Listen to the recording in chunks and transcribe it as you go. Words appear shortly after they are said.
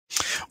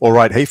All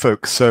right, hey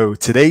folks, so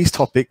today's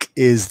topic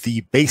is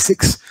the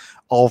basics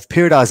of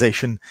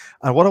periodization,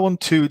 and what I want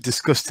to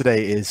discuss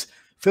today is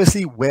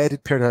firstly, where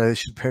did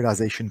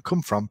periodization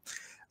come from,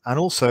 and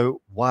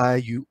also why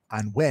you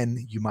and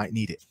when you might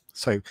need it.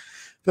 So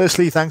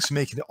firstly, thanks for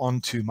making it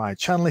onto my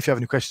channel. If you have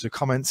any questions or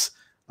comments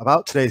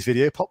about today's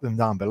video, pop them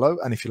down below,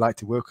 and if you'd like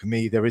to work with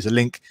me, there is a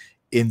link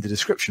in the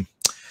description.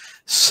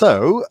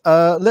 So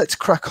let's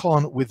crack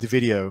on with the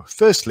video.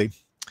 Firstly,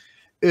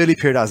 early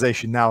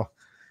periodization. Now,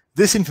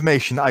 this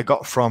information I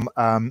got from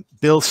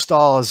Bill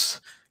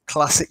Starr's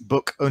classic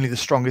book, Only the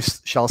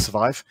Strongest Shall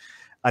Survive.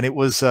 And it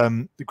was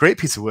a great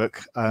piece of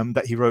work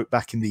that he wrote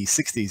back in the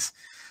 60s.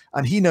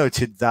 And he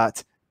noted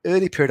that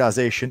early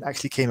periodization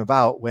actually came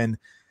about when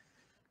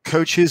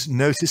coaches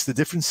noticed the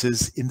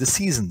differences in the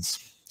seasons.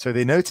 So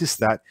they noticed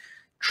that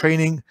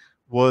training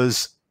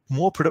was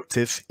more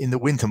productive in the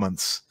winter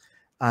months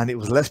and it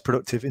was less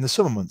productive in the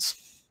summer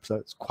months. So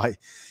it's quite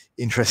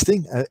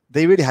interesting.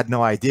 They really had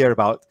no idea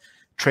about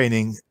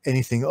training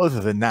anything other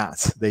than that.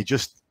 They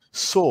just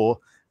saw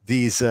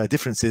these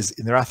differences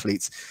in their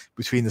athletes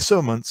between the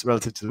summer months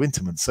relative to the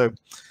winter months. So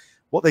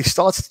what they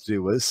started to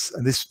do was,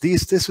 and this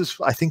was,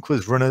 I think,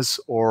 was runners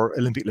or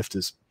Olympic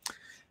lifters,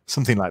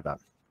 something like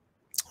that.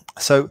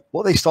 So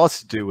what they started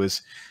to do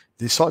was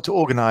they started to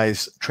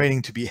organize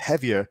training to be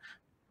heavier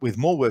with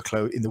more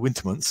workload in the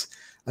winter months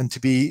and to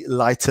be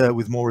lighter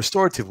with more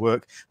restorative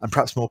work and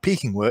perhaps more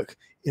peaking work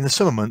in the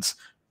summer months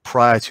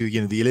prior to,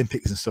 you know, the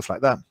Olympics and stuff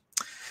like that.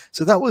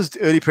 So that was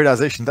the early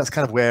periodization. That's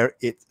kind of where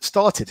it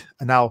started.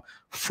 And now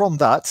from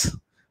that,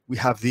 we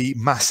have the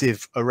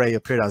massive array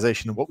of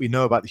periodization and what we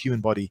know about the human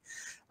body.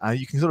 And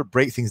you can sort of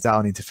break things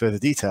down into further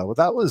detail. But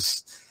that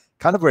was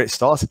kind of where it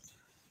started.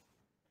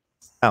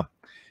 Now,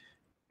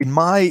 in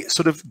my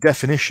sort of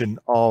definition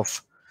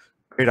of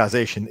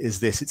periodization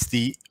is this: it's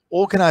the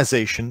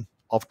organization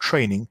of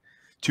training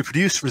to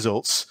produce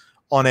results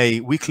on a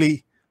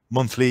weekly,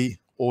 monthly,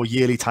 or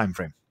yearly time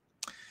frame.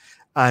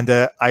 And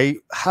I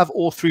have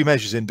all three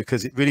measures in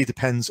because it really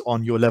depends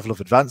on your level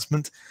of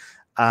advancement.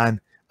 And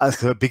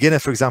as a beginner,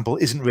 for example,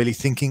 isn't really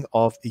thinking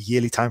of a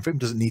yearly time frame,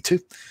 doesn't need to,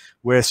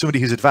 whereas somebody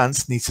who's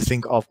advanced needs to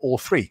think of all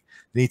three.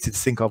 They need to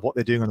think of what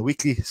they're doing on a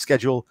weekly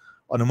schedule,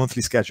 on a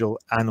monthly schedule,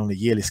 and on a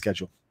yearly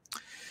schedule.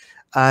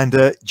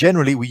 And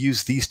generally, we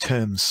use these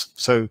terms.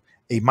 So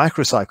a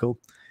microcycle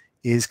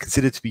is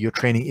considered to be your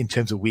training in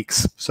terms of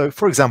weeks. So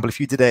for example, if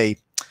you did a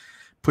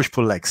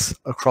push-pull legs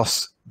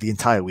across the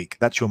entire week,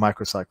 that's your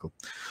microcycle.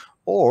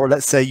 Or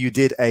let's say you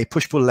did a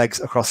push-pull legs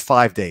across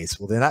 5 days.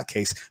 Well, in that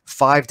case,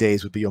 5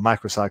 days would be your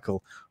microcycle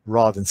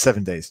rather than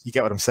 7 days. You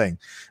get what I'm saying?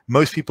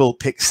 Most people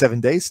pick 7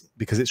 days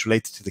because it's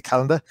related to the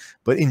calendar,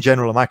 but in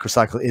general, a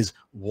microcycle is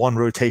one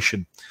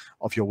rotation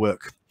of your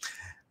work.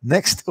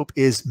 Next up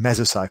is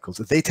mesocycles.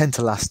 They tend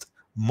to last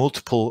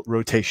multiple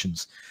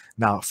rotations.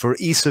 Now, for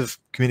ease of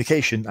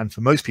communication, and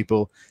for most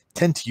people,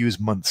 tend to use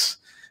months.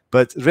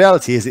 But the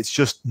reality is it's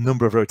just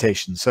number of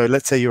rotations. So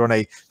let's say you're on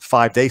a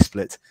 5-day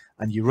split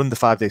and you run the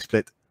 5-day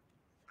split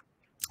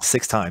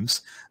 6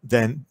 times,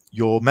 then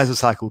your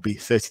mesocycle will be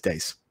 30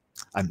 days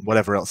and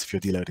whatever else if you're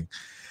deloading.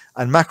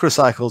 And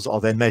macrocycles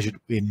are then measured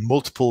in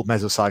multiple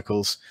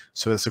mesocycles,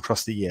 so that's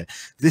across the year.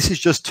 This is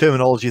just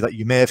terminology that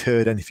you may have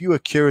heard, and if you were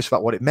curious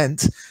about what it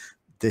meant,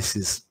 this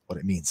is what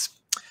it means.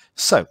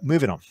 So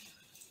moving on.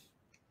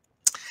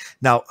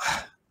 Now,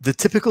 the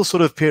typical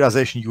sort of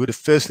periodization you would have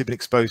firstly been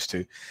exposed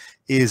to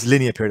is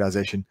linear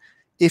periodization.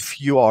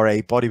 If you are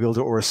a bodybuilder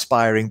or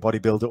aspiring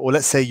bodybuilder, or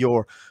let's say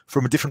you're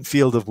from a different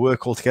field of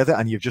work altogether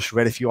and you've just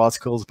read a few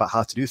articles about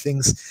how to do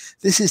things,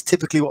 this is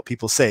typically what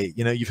people say.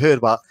 You know, you've heard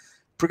about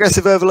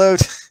progressive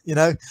overload, you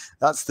know,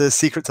 that's the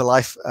secret to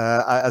life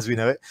as we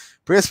know it.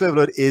 Progressive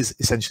overload is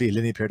essentially a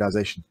linear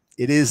periodization.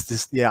 It is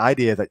the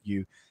idea that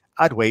you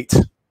add weight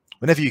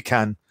whenever you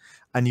can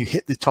and you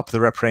hit the top of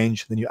the rep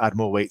range, then you add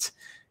more weight.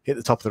 Hit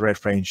the top of the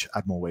rep range,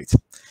 add more weight.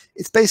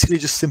 It's basically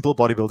just simple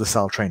bodybuilder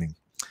style training.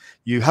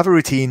 You have a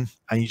routine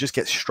and you just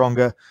get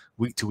stronger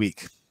week to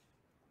week.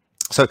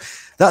 So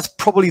that's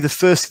probably the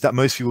first thing that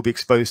most people will be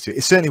exposed to.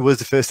 It certainly was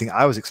the first thing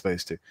I was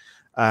exposed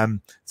to.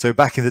 So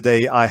back in the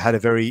day, I had a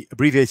very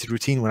abbreviated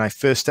routine when I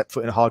first stepped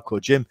foot in a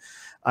hardcore gym.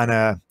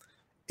 And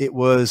it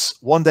was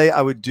one day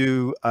I would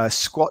do a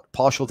squat,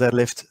 partial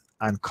deadlift,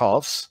 and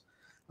calves.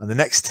 And the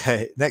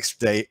next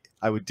day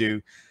I would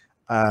do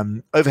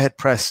overhead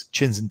press,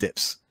 chins, and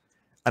dips.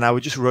 And I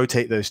would just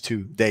rotate those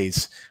 2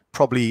 days,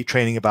 probably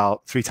training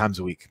about 3 times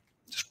a week.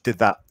 Just did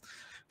that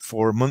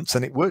for months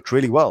and it worked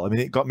really well. I mean,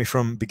 it got me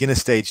from beginner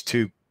stage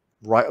to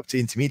right up to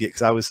intermediate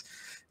because I was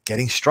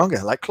getting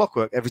stronger like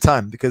clockwork every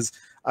time, because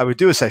I would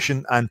do a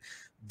session and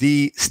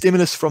the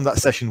stimulus from that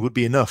session would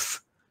be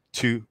enough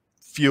to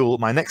fuel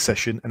my next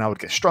session and I would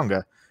get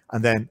stronger.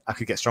 And then I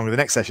could get stronger the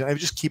next session. I would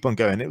just keep on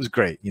going. It was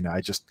great. You know,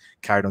 I just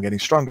carried on getting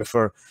stronger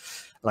for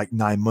like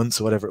 9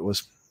 months or whatever it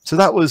was. So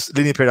that was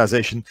linear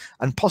periodization,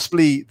 and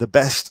possibly the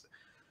best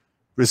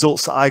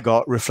results that I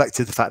got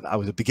reflected the fact that I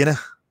was a beginner,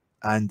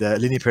 and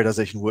linear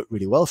periodization worked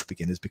really well for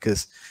beginners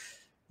because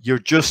you're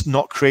just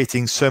not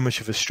creating so much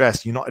of a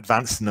stress. You're not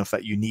advanced enough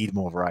that you need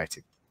more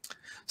variety.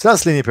 So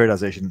that's linear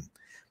periodization.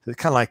 So it's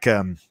kind of like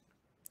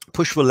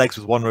push-pull legs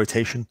with one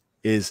rotation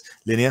is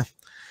linear.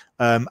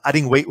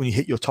 Adding weight when you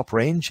hit your top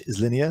range is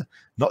linear.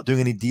 Not doing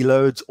any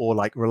deloads or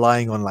like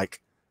relying on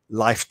like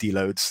life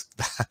deloads.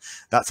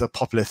 That's a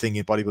popular thing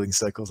in bodybuilding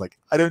circles. Like,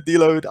 I don't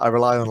deload, I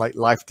rely on like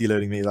life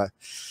deloading me. Like,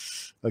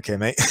 okay,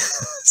 mate.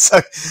 So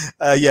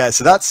yeah,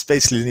 so that's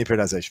basically linear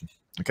periodization.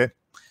 Okay.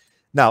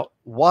 Now,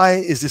 why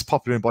is this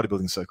popular in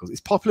bodybuilding circles? It's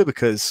popular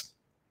because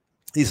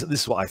this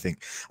is what I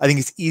think. I think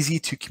it's easy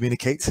to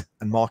communicate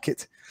and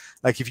market.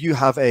 Like if you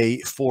have a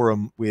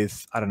forum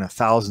with, I don't know,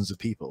 thousands of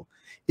people,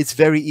 it's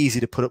very easy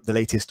to put up the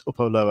latest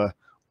upper lower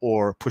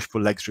or push-pull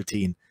legs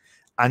routine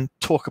and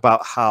talk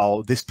about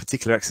how this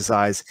particular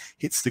exercise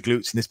hits the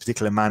glutes in this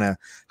particular manner,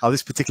 how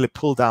this particular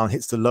pull down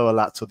hits the lower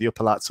lats or the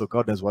upper lats or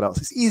God knows what else.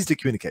 It's easy to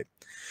communicate.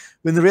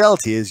 When the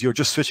reality is you're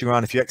just switching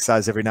around. If you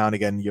exercise every now and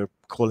again, you're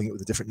calling it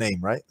with a different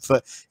name, right?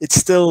 But it's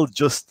still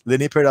just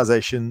linear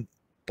periodization,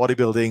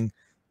 bodybuilding,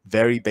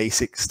 very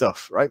basic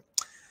stuff, right?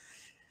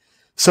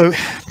 So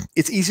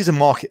it's easy to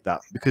market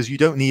that because you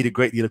don't need a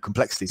great deal of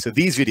complexity. So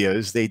these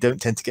videos, they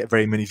don't tend to get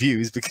very many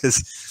views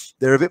because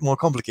they're a bit more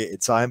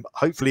complicated. So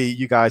hopefully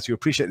you guys who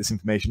appreciate this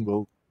information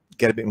will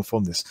get a bit more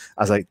from this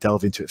as I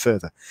delve into it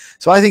further.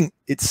 So I think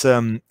it's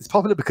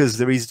popular because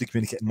they're easy to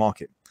communicate and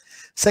market.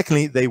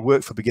 Secondly, they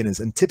work for beginners,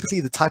 and typically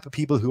the type of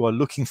people who are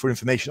looking for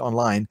information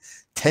online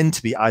tend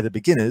to be either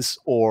beginners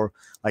or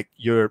like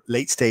your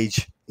late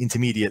stage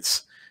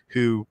intermediates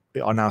who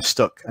are now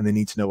stuck and they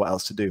need to know what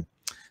else to do.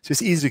 So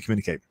it's easy to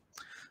communicate.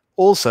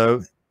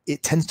 Also,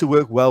 it tends to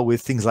work well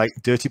with things like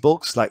dirty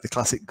bulks, like the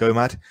classic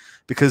GOMAD,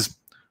 because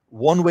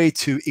one way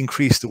to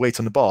increase the weight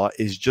on the bar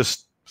is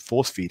just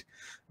force feed.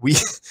 We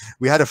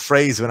had a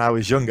phrase when I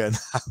was younger, and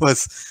that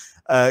was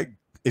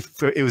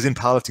it was in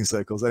powerlifting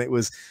circles, and it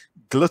was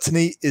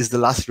gluttony is the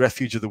last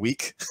refuge of the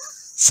weak.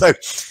 So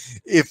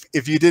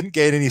if you didn't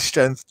gain any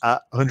strength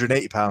at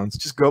 180 pounds,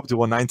 just go up to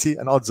 190,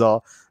 and odds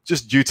are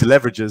just due to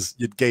leverages,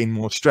 you'd gain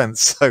more strength.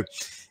 So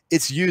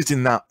it's used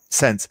in that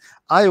sense.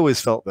 I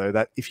always felt though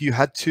that if you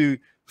had to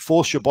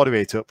force your body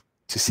weight up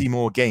to see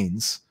more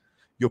gains,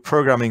 your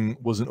programming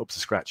wasn't up to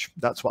scratch.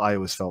 That's what I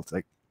always felt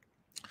like.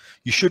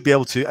 You should be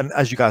able to, and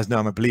as you guys know,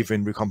 I'm a believer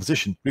in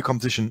recomposition.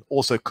 Recomposition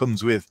also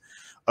comes with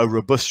a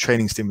robust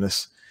training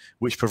stimulus,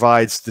 which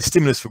provides the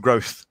stimulus for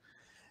growth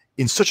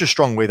in such a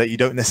strong way that you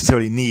don't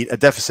necessarily need a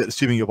deficit,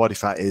 assuming your body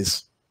fat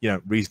is,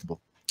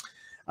 reasonable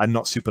and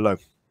not super low.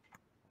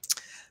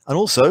 And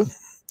also,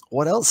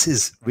 what else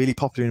is really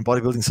popular in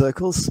bodybuilding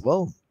circles?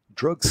 Well,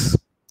 drugs,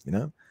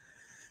 The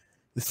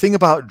thing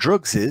about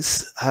drugs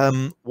is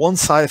one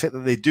side effect that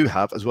they do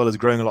have, as well as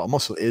growing a lot of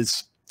muscle,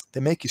 is they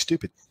make you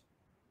stupid.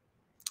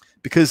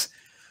 Because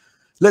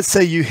let's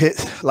say you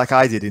hit, like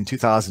I did in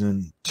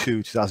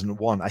 2002,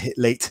 2001, I hit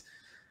late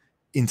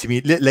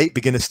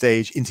beginner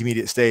stage,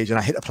 intermediate stage, and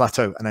I hit a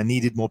plateau and I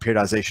needed more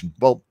periodization.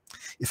 Well,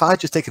 if I had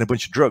just taken a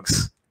bunch of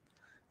drugs,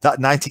 that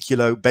 90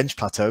 kilo bench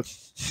plateau,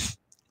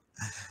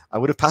 I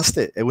would have passed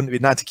it. It wouldn't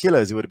have been 90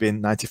 kilos. It would have been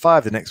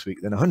 95 the next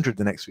week, then 100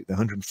 the next week, then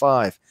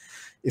 105.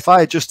 If I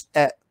had just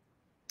ate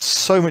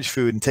so much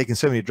food and taken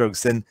so many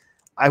drugs, then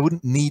I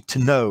wouldn't need to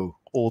know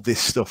all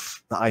this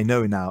stuff that I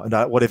know now.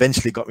 And what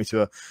eventually got me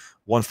to a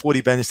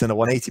 140 bench, then a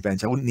 180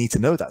 bench. I wouldn't need to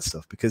know that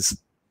stuff because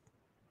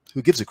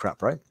who gives a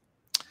crap, right?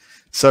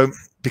 So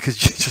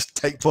because you just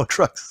take more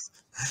drugs.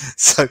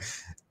 So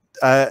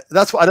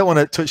that's what I don't want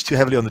to touch too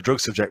heavily on the drug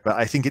subject, but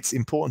I think it's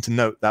important to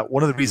note that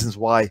one of the reasons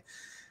why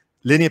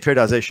linear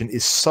periodization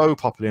is so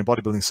popular in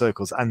bodybuilding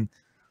circles, and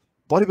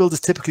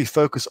bodybuilders typically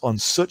focus on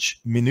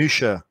such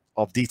minutiae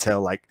of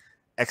detail like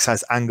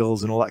exercise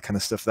angles and all that kind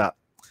of stuff, that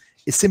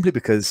it's simply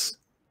because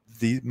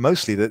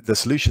mostly the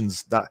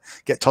solutions that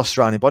get tossed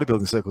around in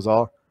bodybuilding circles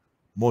are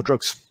more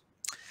drugs.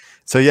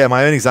 So yeah,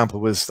 my own example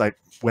was like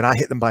when I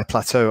hit them by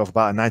plateau of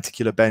about a 90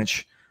 kilo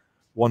bench,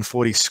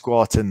 140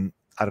 squat, and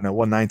I don't know,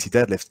 190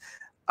 deadlift,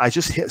 I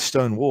just hit a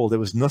stone wall. There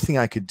was nothing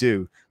I could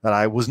do that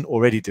I wasn't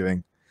already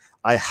doing.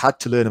 I had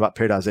to learn about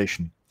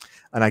periodization.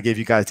 And I gave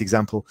you guys the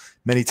example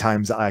many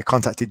times that I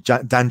contacted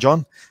Dan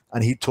John,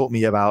 and he taught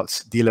me about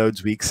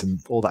deloads weeks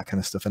and all that kind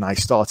of stuff. And I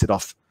started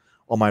off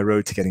on my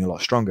road to getting a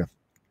lot stronger.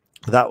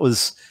 That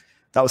was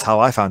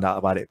how I found out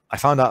about it. I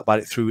found out about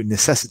it through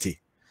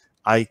necessity.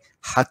 I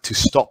had to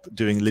stop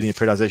doing linear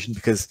periodization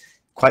because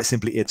quite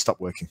simply it stopped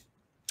working.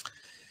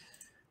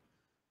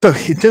 So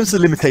in terms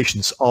of the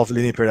limitations of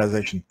linear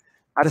periodization,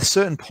 at a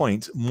certain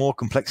point, more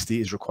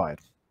complexity is required.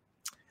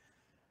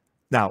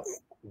 Now,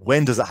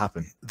 when does that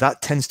happen?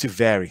 That tends to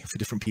vary for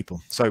different people.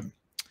 So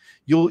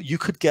you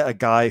could get a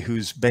guy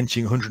who's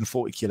benching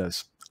 140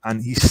 kilos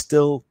and he's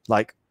still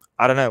like,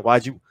 I don't know,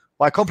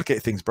 why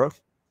complicate things, bro?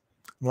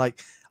 I'm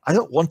like, I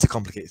don't want to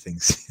complicate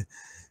things.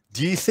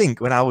 Do you think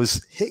when I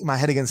was hitting my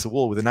head against the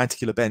wall with a 90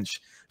 kilo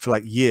bench for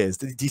like years,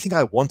 do you think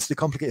I wanted to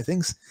complicate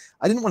things?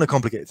 I didn't want to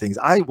complicate things.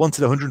 I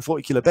wanted a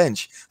 140 kilo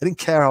bench. I didn't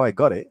care how I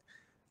got it.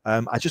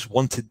 I just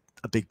wanted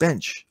a big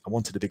bench. I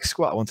wanted a big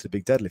squat. I wanted a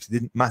big deadlift. It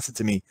didn't matter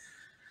to me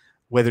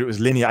whether it was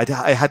linear.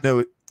 I had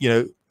no,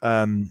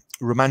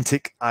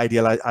 romantic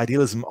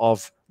idealism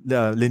of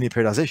linear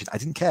periodization. I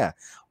didn't care.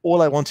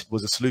 All I wanted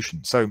was a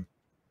solution. So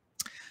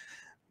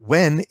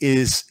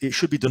it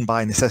should be done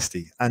by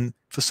necessity. And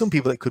for some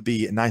people, it could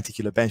be a 90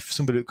 kilo bench. For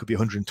some people, it could be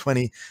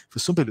 120. For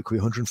some people, it could be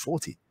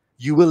 140.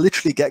 You will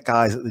literally get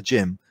guys at the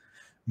gym,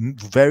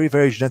 very,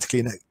 very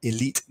genetically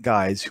elite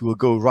guys, who will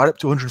go right up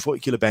to 140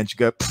 kilo bench and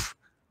go,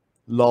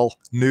 lol,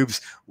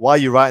 noobs, why are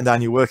you writing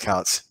down your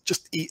workouts?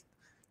 Just eat,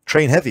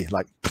 train heavy.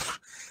 Like,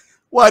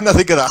 why didn't I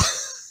think of that?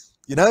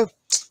 You know,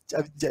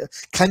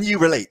 can you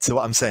relate to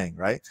what I'm saying,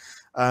 right?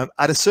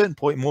 At a certain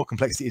point, more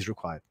complexity is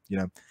required, you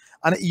know.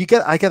 And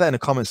I get that in the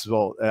comments as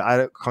well. I had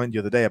a comment the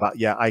other day about,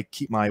 yeah, I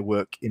keep my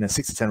work in a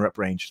 6 to 10 rep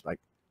range. Like,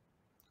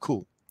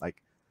 cool. Like,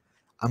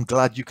 I'm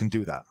glad you can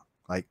do that.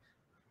 Like,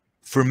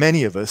 for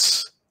many of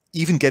us,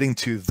 even getting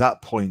to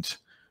that point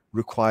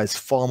requires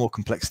far more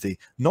complexity.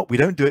 We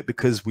don't do it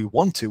because we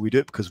want to, we do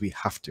it because we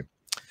have to.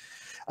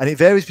 And it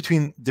varies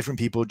between different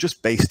people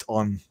just based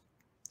on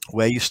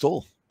where you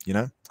stall, you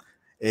know.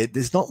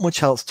 There's not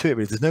much else to it,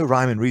 really. There's no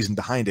rhyme and reason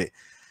behind it.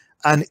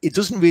 And it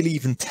doesn't really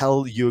even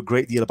tell you a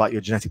great deal about your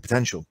genetic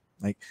potential.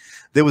 Like,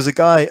 there was a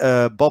guy,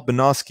 Bob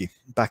Bernarski,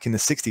 back in the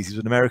 60s. He was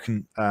an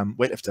American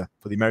weightlifter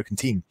for the American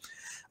team.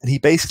 And he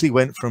basically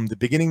went from the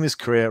beginning of his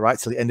career right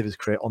to the end of his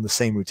career on the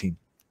same routine.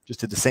 Just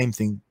did the same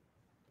thing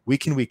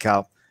week in, week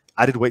out,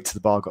 added weight to the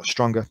bar, got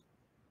stronger.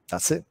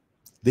 That's it.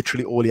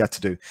 Literally all he had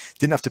to do.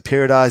 Didn't have to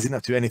periodize, didn't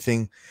have to do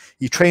anything.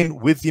 He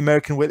trained with the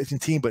American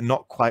weightlifting team, but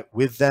not quite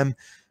with them.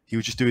 He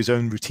would just do his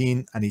own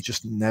routine, and he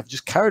just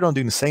carried on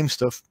doing the same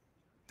stuff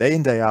day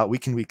in, day out,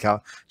 week in, week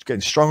out, just getting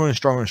stronger and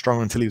stronger and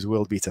stronger until he was a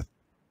world beater.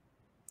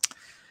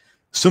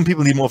 Some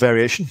people need more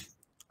variation.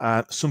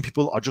 Some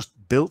people are just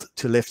built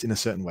to lift in a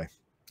certain way.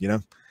 You know,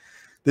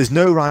 there's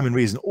no rhyme and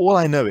reason. All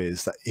I know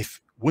is that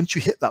once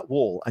you hit that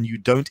wall and you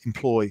don't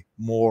employ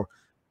more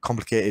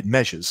complicated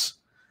measures,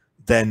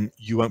 then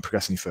you won't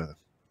progress any further.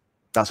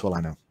 That's all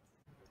I know.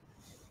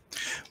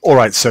 All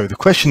right, so the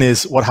question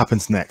is, what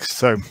happens next?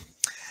 So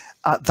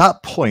at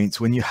that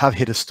point, when you have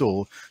hit a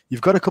stall,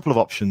 you've got a couple of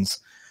options.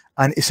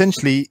 And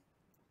essentially,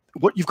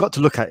 what you've got to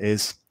look at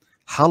is,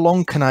 how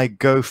long can I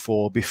go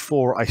for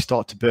before I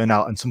start to burn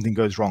out and something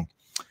goes wrong?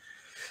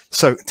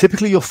 So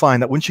typically, you'll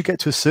find that once you get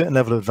to a certain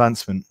level of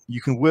advancement,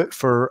 you can work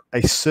for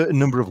a certain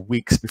number of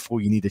weeks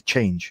before you need a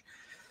change.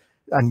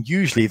 And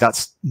usually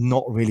that's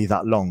not really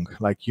that long.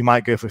 Like, you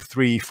might go for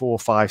 3, 4,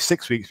 5,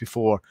 6 weeks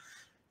before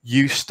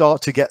you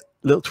start to get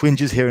little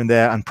twinges here and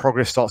there and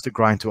progress starts to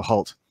grind to a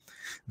halt.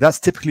 That's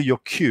typically your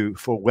cue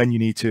for when you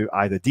need to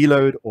either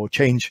deload or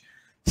change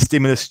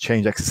stimulus,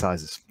 change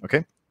exercises.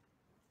 Okay.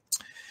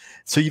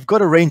 So you've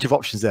got a range of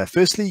options there.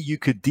 Firstly, you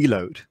could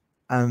deload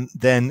and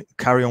then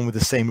carry on with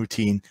the same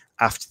routine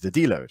after the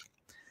deload.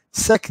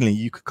 Secondly,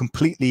 you could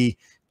completely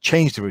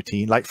change the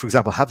routine. Like, for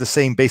example, have the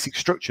same basic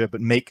structure,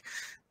 but make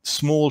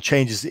small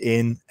changes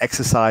in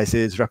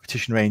exercises,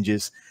 repetition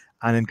ranges,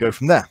 and then go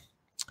from there.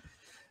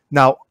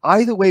 Now,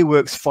 either way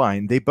works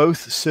fine. They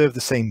both serve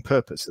the same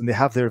purpose, and they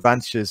have their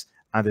advantages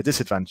and their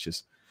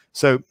disadvantages.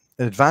 So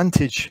an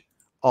advantage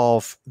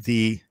of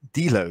the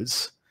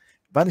deloads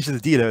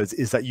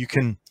is that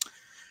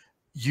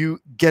you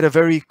get a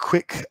very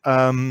quick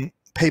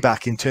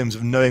payback in terms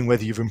of knowing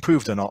whether you've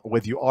improved or not, or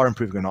whether you are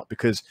improving or not,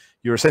 because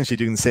you're essentially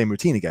doing the same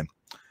routine again.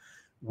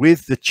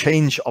 With the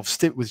change of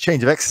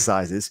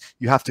exercises,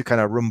 you have to kind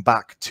of run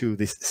back to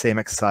this same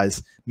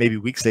exercise maybe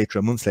weeks later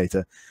or months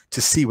later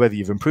to see whether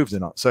you've improved or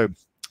not. So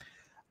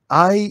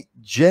I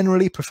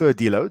generally prefer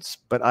deloads,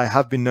 but I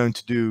have been known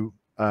to do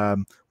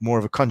more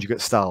of a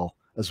conjugate style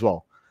as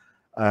well.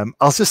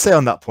 I'll just say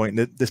on that point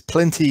that there's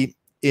plenty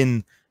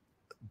in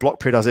block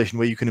periodization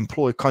where you can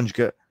employ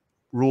conjugate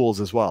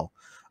rules as well.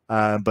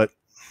 But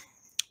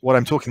what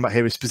I'm talking about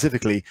here is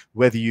specifically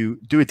whether you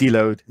do a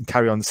deload and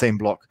carry on the same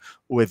block,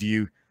 or whether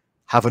you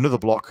have another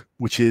block,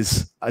 which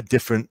is a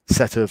different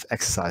set of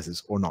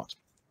exercises or not.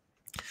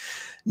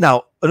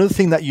 Now, another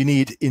thing that you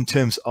need in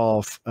terms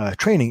of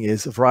training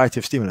is a variety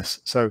of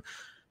stimulus. So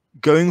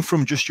going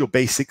from just your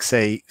basic,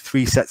 say,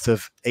 3 sets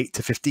of 8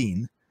 to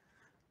 15,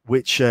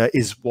 which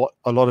is what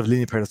a lot of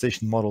linear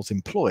periodization models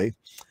employ,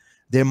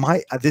 there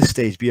might at this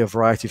stage be a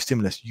variety of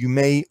stimulus. You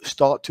may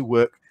start to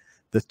work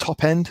the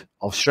top end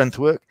of strength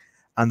work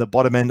and the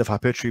bottom end of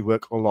hypertrophy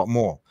work a lot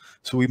more.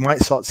 So we might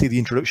start to see the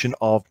introduction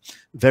of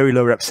very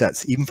low rep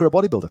sets, even for a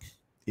bodybuilder.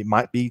 It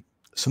might be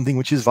something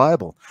which is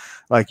viable.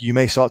 Like, you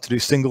may start to do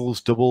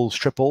singles, doubles,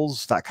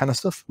 triples, that kind of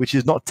stuff, which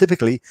is not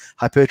typically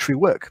hypertrophy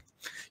work.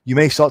 You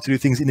may start to do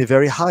things in the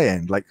very high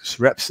end, like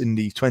reps in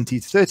the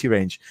 20 to 30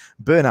 range,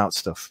 burnout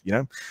stuff, you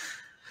know.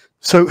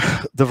 So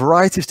the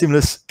variety of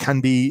stimulus can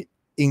be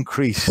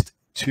increased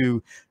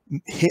to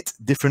hit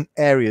different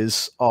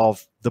areas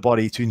of the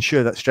body to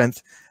ensure that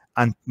strength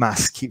and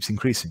mass keeps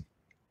increasing.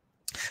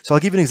 So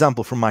I'll give you an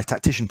example from my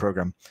tactician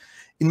program.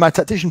 In my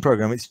tactician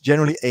program, it's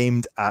generally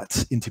aimed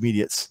at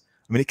intermediates.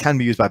 I mean, it can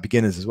be used by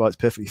beginners as well. It's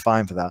perfectly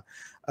fine for that.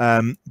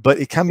 But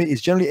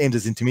it's generally aimed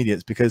as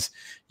intermediates because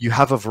you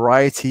have a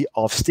variety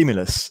of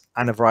stimulus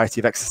and a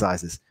variety of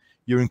exercises.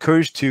 You're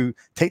encouraged to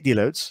take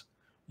deloads.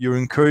 You're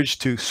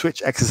encouraged to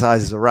switch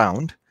exercises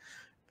around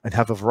and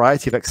have a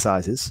variety of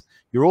exercises.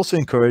 You're also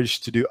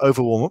encouraged to do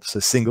over warm-ups, so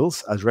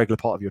singles, as regular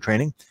part of your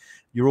training.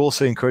 You're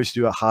also encouraged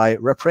to do a high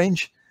rep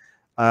range.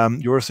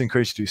 You're also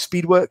encouraged to do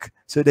speed work.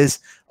 So there's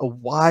a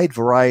wide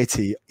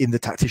variety in the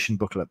tactician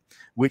booklet,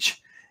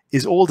 which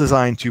is all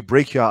designed to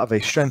break you out of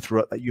a strength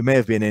rut that you may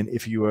have been in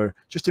if you were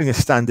just doing a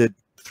standard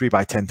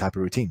 3x10 type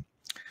of routine.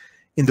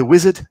 In the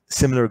Wizard,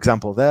 similar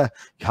example there,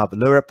 you have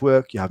low rep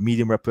work, you have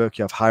medium rep work,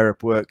 you have high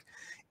rep work.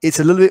 It's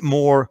a little bit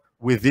more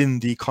within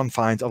the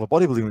confines of a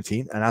bodybuilding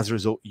routine, and as a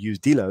result, you use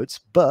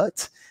deloads,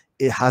 but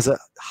it has a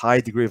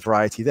high degree of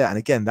variety there. And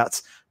again,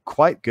 that's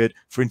quite good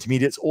for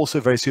intermediates, also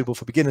very suitable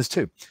for beginners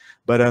too.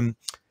 But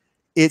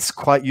it's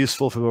quite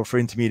useful for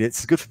intermediates.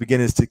 It's good for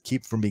beginners to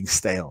keep from being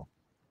stale.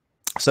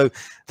 So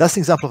that's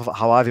an example of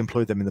how I've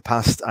employed them in the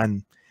past.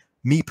 And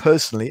me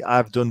personally,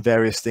 I've done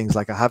various things.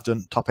 Like I have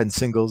done top end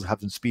singles, I have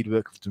done speed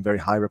work, I've done very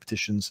high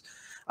repetitions.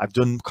 I've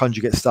done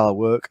conjugate style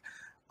work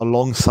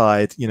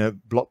alongside,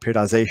 block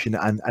periodization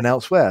and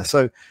elsewhere.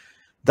 So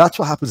that's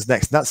what happens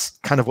next. That's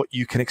kind of what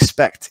you can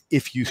expect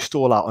if you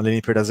stall out on linear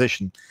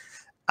periodization.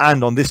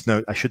 And on this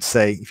note, I should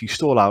say, if you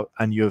stall out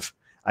and you've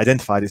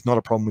identified it's not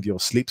a problem with your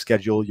sleep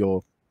schedule,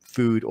 your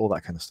food, all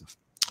that kind of stuff.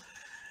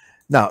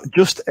 Now,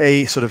 just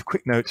a sort of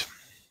quick note.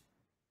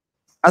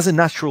 As a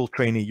natural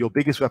trainee, your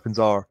biggest weapons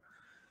are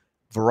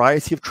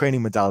variety of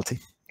training modality.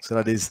 So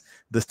that is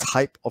the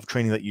type of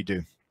training that you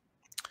do.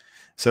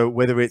 So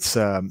whether it's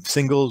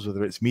singles,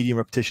 whether it's medium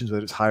repetitions,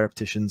 whether it's high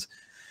repetitions,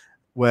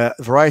 where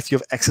variety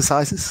of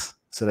exercises.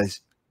 So there's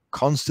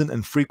constant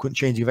and frequent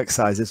changing of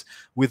exercises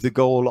with the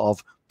goal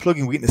of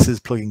plugging weaknesses,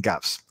 plugging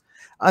gaps,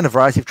 and a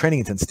variety of training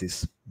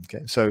intensities.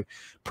 Okay, so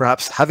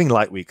perhaps having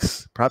light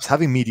weeks, perhaps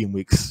having medium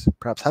weeks,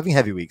 perhaps having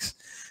heavy weeks.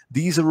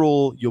 These are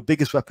all your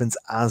biggest weapons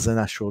as a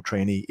natural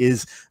trainee,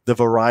 is the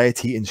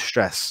variety in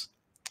stress.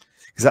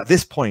 Because at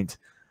this point,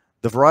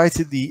 the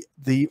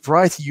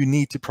variety you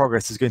need to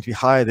progress is going to be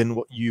higher than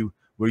what you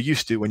were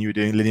used to when you were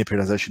doing linear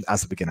periodization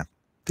as a beginner.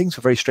 Things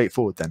were very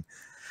straightforward then.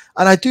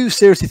 And I do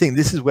seriously think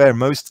this is where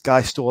most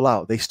guys stall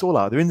out. They stall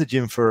out. They're in the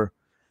gym for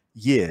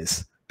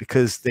years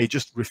because they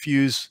just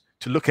refuse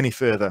to look any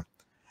further,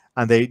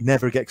 and they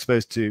never get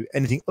exposed to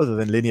anything other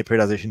than linear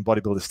periodization,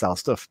 bodybuilder style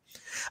stuff.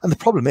 And the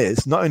problem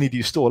is, not only do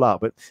you stall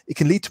out, but it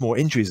can lead to more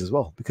injuries as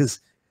well. Because,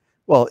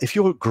 well, if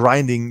you're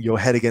grinding your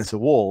head against a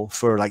wall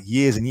for like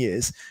years and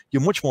years,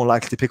 you're much more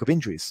likely to pick up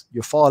injuries.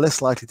 You're far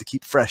less likely to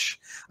keep fresh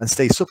and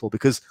stay supple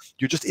because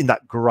you're just in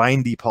that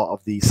grindy part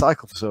of the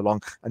cycle for so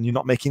long and you're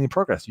not making any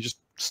progress. You're just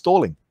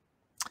stalling.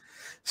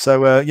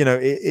 So,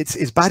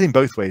 it's bad in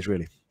both ways,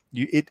 really.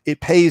 It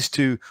pays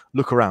to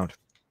look around.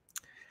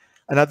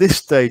 And at this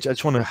stage, I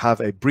just want to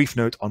have a brief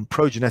note on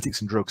progenetics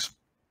and drugs.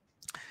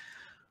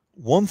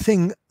 One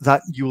thing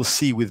that you will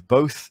see with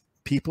both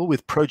people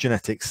with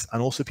progenetics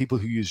and also people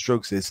who use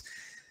drugs is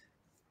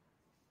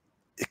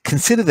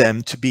consider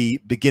them to be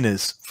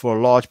beginners for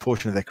a large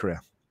portion of their career.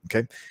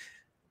 Okay,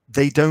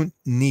 they don't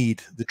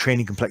need the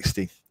training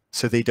complexity,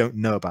 so they don't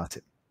know about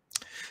it.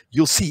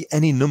 You'll see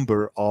any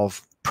number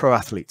of pro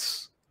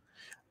athletes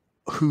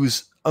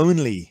whose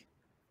only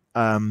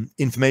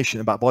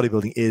information about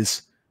bodybuilding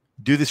is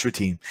do this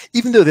routine,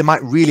 even though they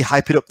might really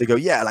hype it up. They go,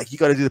 yeah, like you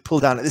got to do the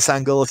pull down at this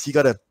angle, so you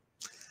got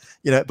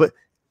to, but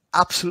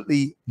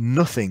absolutely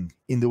nothing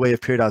in the way of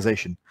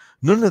periodization.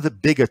 None of the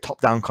bigger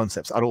top-down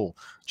concepts at all.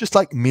 Just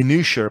like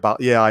minutia about,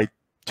 yeah, I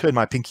turn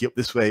my pinky up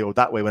this way or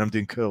that way when I'm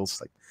doing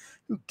curls. Like,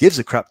 who gives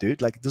a crap,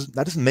 dude? Like,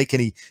 that doesn't make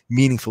any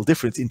meaningful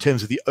difference in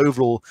terms of the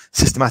overall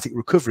systematic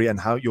recovery and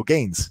how your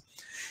gains.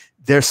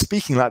 They're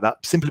speaking like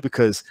that simply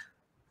because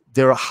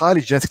they're highly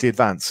genetically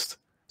advanced,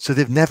 so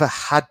they've never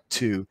had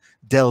to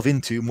delve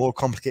into more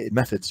complicated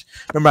methods.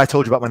 Remember I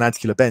told you about my 90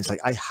 kilo bench?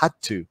 Like, I had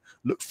to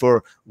look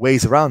for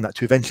ways around that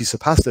to eventually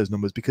surpass those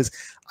numbers because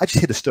I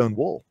just hit a stone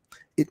wall.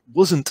 It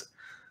wasn't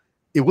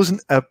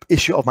an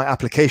issue of my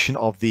application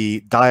of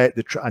the diet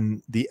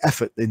and the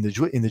effort in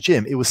the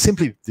gym. It was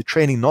simply the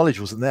training knowledge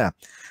wasn't there.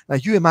 Now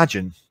you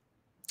imagine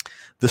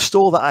the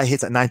stall that I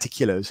hit at 90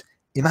 kilos.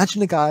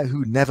 Imagine a guy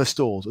who never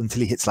stalls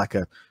until he hits like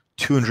a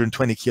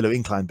 220 kilo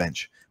incline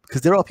bench,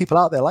 because there are people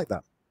out there like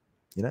that.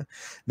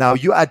 Now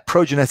you add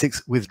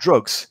progenetics with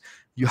drugs.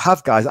 You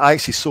have guys I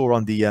actually saw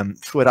on the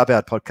Fuad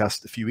Abad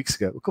podcast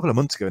a couple of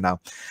months ago now.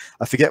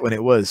 I forget when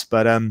it was,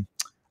 but and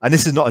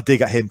this is not a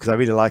dig at him because I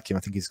really like him. I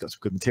think he's got some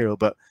good material.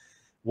 But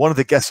one of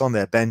the guests on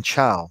there, Ben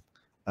Chow,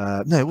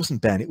 no, it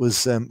wasn't Ben. It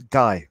was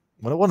Guy.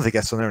 One of the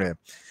guests on there.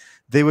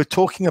 They were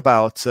talking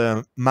about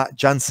Matt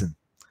Jansen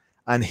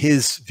and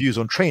his views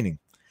on training.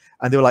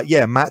 And they were like,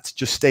 yeah, Matt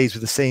just stays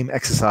with the same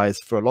exercise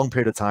for a long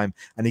period of time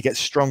and he gets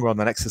stronger on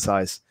that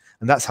exercise.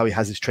 And that's how he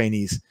has his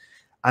trainees.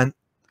 And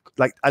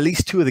like at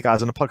least two of the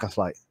guys on the podcast,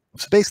 like,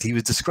 so basically he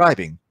was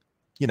describing,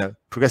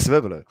 progressive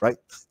overload, right?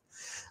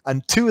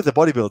 And two of the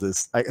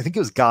bodybuilders, I think it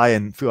was Guy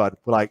and Fuad,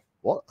 were like,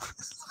 what?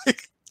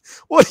 Like,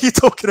 what are you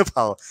talking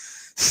about?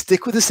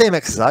 Stick with the same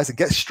exercise and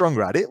get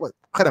stronger at it? What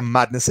kind of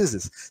madness is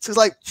this? So it's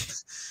like,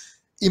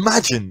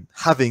 imagine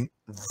having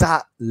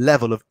that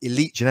level of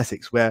elite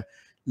genetics where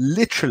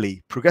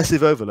literally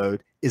progressive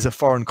overload is a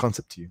foreign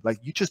concept to you. Like,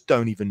 you just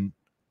don't even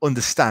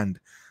understand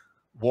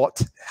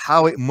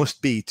how it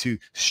must be to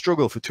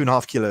struggle for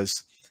 2.5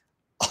 kilos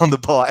on the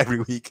bar every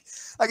week.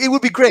 Like, it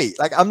would be great.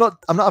 Like, I'm not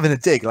having a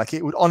dig. Like,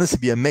 it would honestly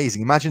be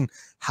amazing. Imagine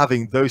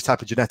having those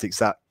type of genetics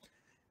that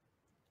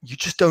you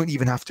just don't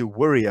even have to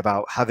worry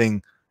about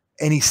having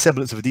any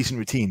semblance of a decent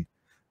routine.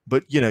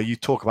 But, you know, you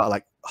talk about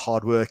like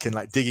hard work and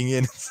like digging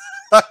in,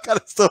 that kind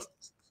of stuff.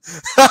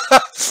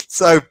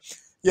 So,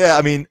 yeah,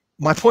 I mean,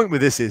 my point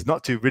with this is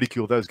not to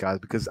ridicule those guys,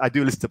 because I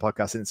do listen to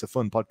podcasts and it's a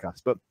fun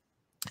podcast. But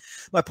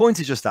my point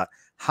is just that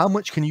how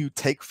much can you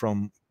take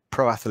from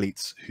pro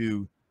athletes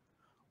who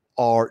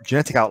are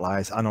genetic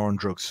outliers and are on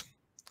drugs?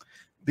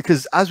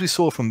 Because as we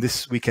saw from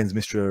this weekend's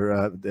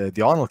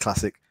the Arnold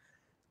Classic,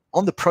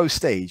 on the pro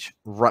stage,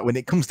 right when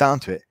it comes down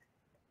to it,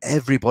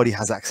 everybody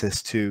has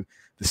access to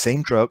the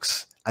same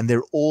drugs and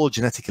they're all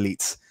genetic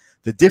elites.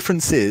 The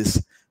difference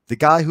is the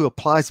guy who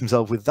applies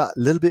himself with that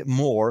little bit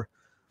more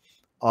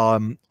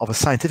of a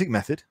scientific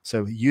method,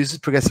 so he uses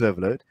progressive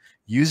overload,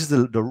 uses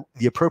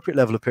the appropriate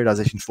level of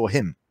periodization for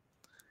him.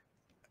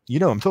 You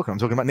know, I'm talking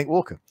about Nick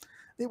Walker.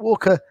 Nick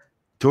Walker,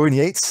 Dorian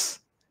Yates,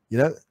 you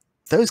know,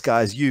 those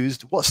guys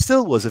used what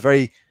still was a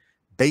very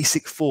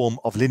basic form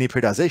of linear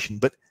periodization,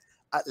 but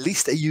at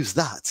least they used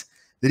that.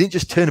 They didn't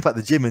just turn up at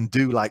the gym and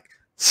do like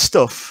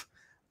stuff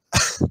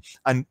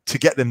and to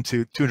get them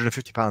to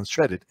 250 pounds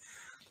shredded.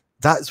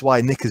 That's why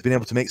Nick has been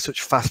able to make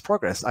such fast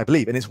progress, I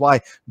believe. And it's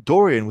why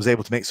Dorian was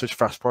able to make such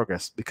fast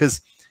progress,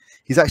 because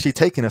he's actually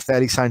taken a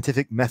fairly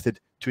scientific method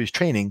to his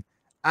training,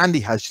 and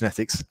he has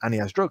genetics and he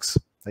has drugs.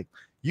 Like,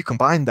 you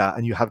combine that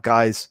and you have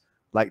guys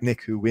like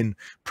Nick who win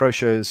pro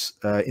shows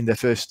in their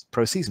first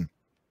pro season.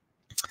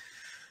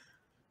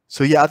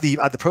 So yeah, at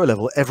the pro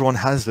level, everyone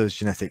has those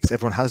genetics,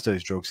 everyone has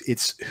those drugs.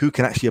 It's who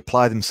can actually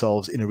apply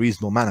themselves in a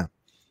reasonable manner.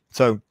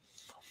 So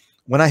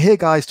when I hear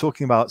guys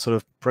talking about sort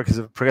of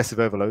progressive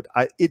overload,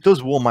 it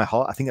does warm my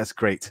heart. I think that's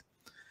great.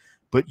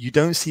 But you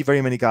don't see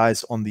very many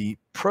guys on the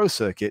pro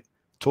circuit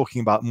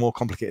talking about more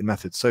complicated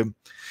methods. So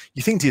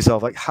you think to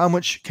yourself, like, how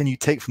much can you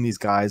take from these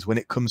guys when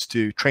it comes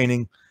to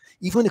training,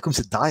 even when it comes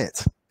to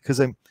diet? Because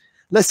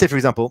let's say, for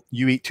example,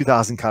 you eat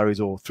 2,000 calories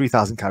or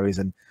 3,000 calories,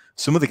 and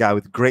some other guy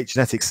with great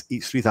genetics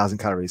eats 3,000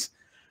 calories.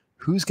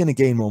 Who's going to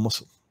gain more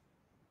muscle?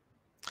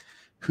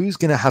 Who's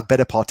going to have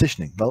better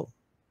partitioning? Well,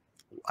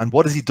 and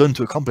what has he done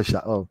to accomplish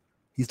that? Well,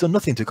 he's done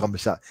nothing to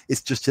accomplish that.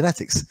 It's just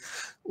genetics.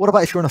 What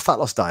about if you're on a fat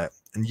loss diet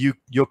and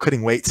you're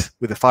cutting weight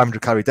with a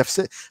 500 calorie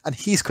deficit and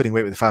he's cutting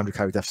weight with a 500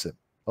 calorie deficit?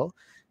 Well,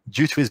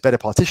 due to his better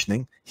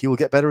partitioning, he will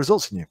get better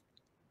results than you.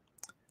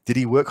 Did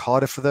he work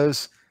harder for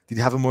those? Did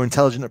he have a more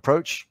intelligent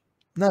approach?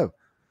 No.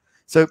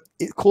 So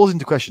it calls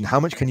into question,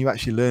 how much can you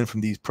actually learn from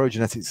these pro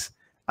genetics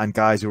and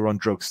guys who are on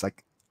drugs?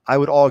 Like, I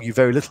would argue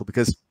very little,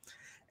 because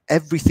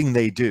everything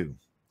they do,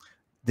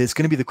 there's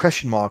going to be the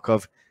question mark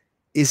of,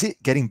 is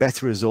it getting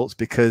better results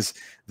because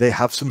they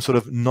have some sort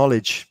of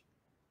knowledge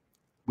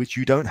which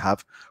you don't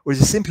have? Or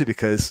is it simply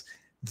because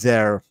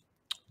their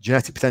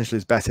genetic potential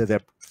is better,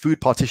 their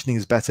food partitioning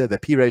is better, their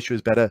P ratio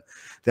is better,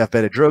 they have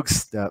better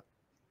drugs?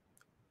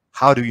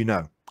 How do you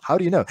know? How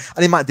do you know?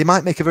 And they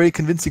might make a very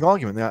convincing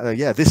argument that,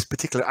 yeah, this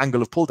particular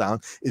angle of pull down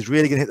is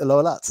really going to hit the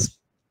lower lats.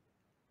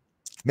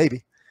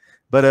 Maybe.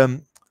 But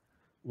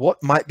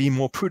what might be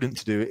more prudent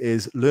to do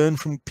is learn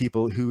from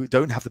people who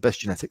don't have the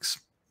best genetics,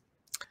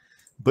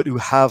 but who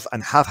have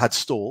had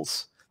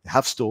stalls. They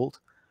have stalled,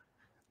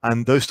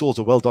 and those stalls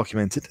are well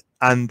documented,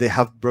 and they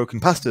have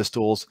broken past those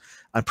stalls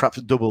and perhaps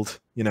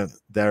doubled, you know,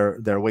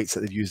 their weights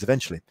that they've used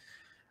eventually.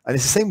 And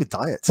it's the same with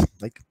diet.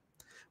 Like,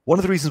 one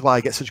of the reasons why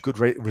I get such good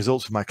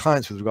results with my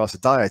clients with regards to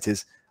diet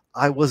is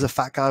I was a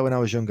fat guy when I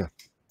was younger.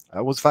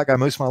 I was a fat guy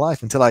most of my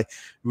life until I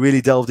really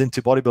delved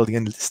into bodybuilding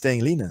and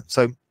staying leaner.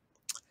 So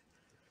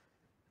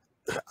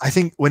I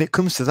think when it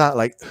comes to that,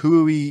 like, who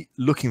are we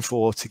looking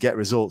for to get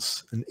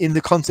results? And in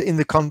the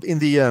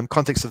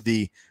context of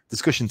the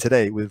discussion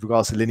today with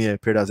regards to linear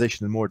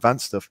periodization and more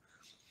advanced stuff,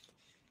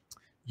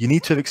 you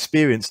need to have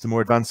experienced the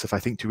more advanced stuff, I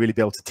think, to really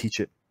be able to teach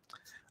it.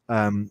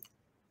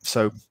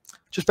 So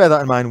just bear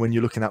that in mind when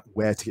you're looking at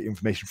where to get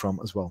information from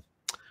as well.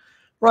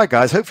 Right,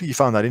 guys, hopefully you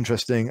found that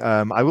interesting.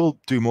 I will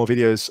do more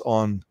videos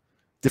on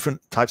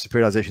different types of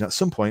periodization at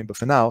some point, but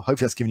for now,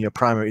 hopefully that's given you a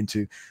primer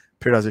into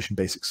periodization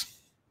basics.